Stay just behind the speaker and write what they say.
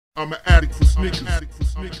I'm an addict for sneakers.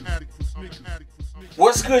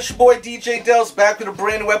 What's good, it's your boy DJ Delz, back with a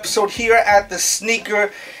brand new episode here at the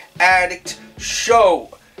Sneaker Addict Show.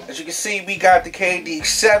 As you can see, we got the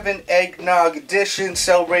KD7 Eggnog edition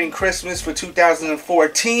celebrating Christmas for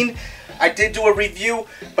 2014. I did do a review,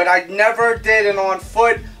 but I never did an on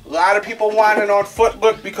foot. A lot of people want an on foot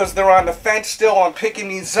look because they're on the fence still on picking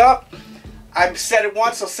these up. I've said it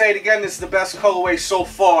once, I'll say it again, this is the best colorway so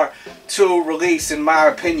far to release in my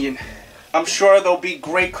opinion. I'm sure there'll be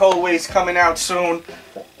great colorways coming out soon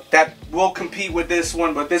that will compete with this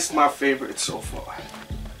one, but this is my favorite so far.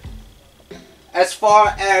 As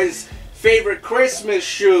far as favorite Christmas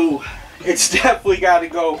shoe, it's definitely got to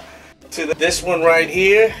go to this one right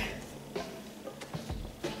here.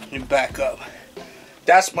 And back up.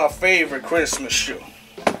 That's my favorite Christmas shoe.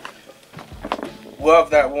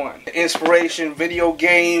 Love that one. Inspiration, video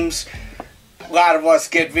games. A lot of us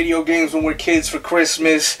get video games when we're kids for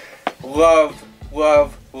Christmas. Love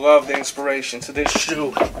the inspiration to this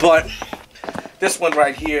shoe. But this one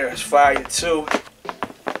right here is fire too.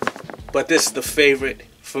 But this is the favorite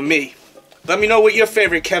for me. Let me know what your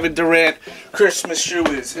favorite Kevin Durant Christmas shoe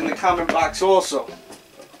is in the comment box also.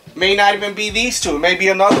 May not even be these two. It may be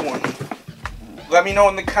another one. Let me know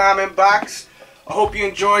in the comment box. I hope you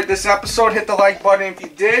enjoyed this episode. Hit the like button if you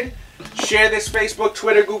did. Share this Facebook,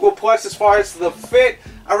 Twitter, Google+. As far as the fit,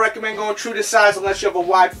 I recommend going true to size unless you have a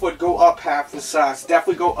wide foot. Go up half the size.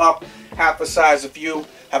 Definitely go up half the size if you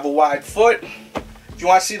have a wide foot. If you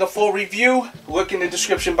want to see the full review, look in the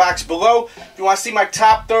description box below. If you want to see my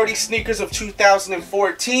top 30 sneakers of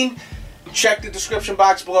 2014, check the description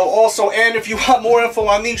box below also. And if you want more info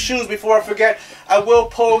on these shoes, before I forget, I will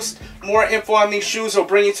post more info on these shoes or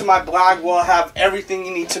bring you to my blog where I'll have everything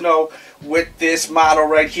you need to know with this model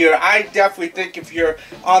right here. I definitely think if you're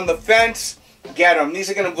on the fence, get them. These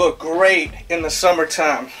are going to look great in the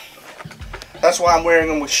summertime. That's why I'm wearing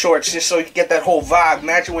them with shorts, just so you can get that whole vibe.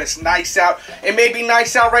 Imagine when it's nice out. It may be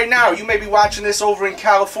nice out right now. You may be watching this over in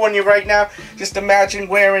California right now. Just imagine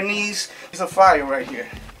wearing these. These are fire right here.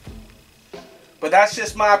 But that's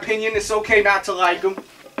just my opinion. It's okay not to like them.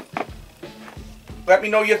 Let me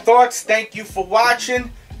know your thoughts. Thank you for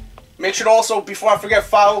watching. Make sure to also, before I forget,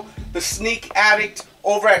 follow the Sneak Addict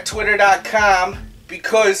over at twitter.com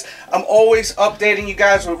because I'm always updating you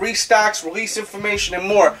guys with restocks, release information, and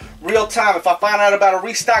more. Real time. If I find out about a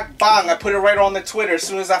restock, bang, I put it right on the Twitter as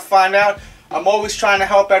soon as I find out. I'm always trying to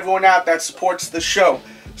help everyone out that supports the show.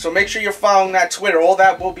 So make sure you're following that Twitter. All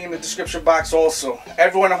that will be in the description box also.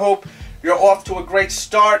 Everyone, I hope you're off to a great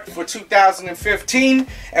start for 2015,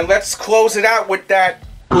 and let's close it out with that.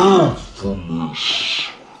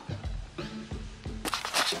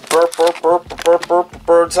 Burp, burp, burp, burp, burp,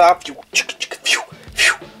 birds up.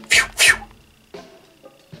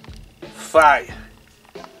 Fire.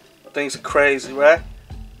 Things are crazy, right?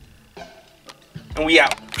 And we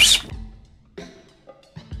out.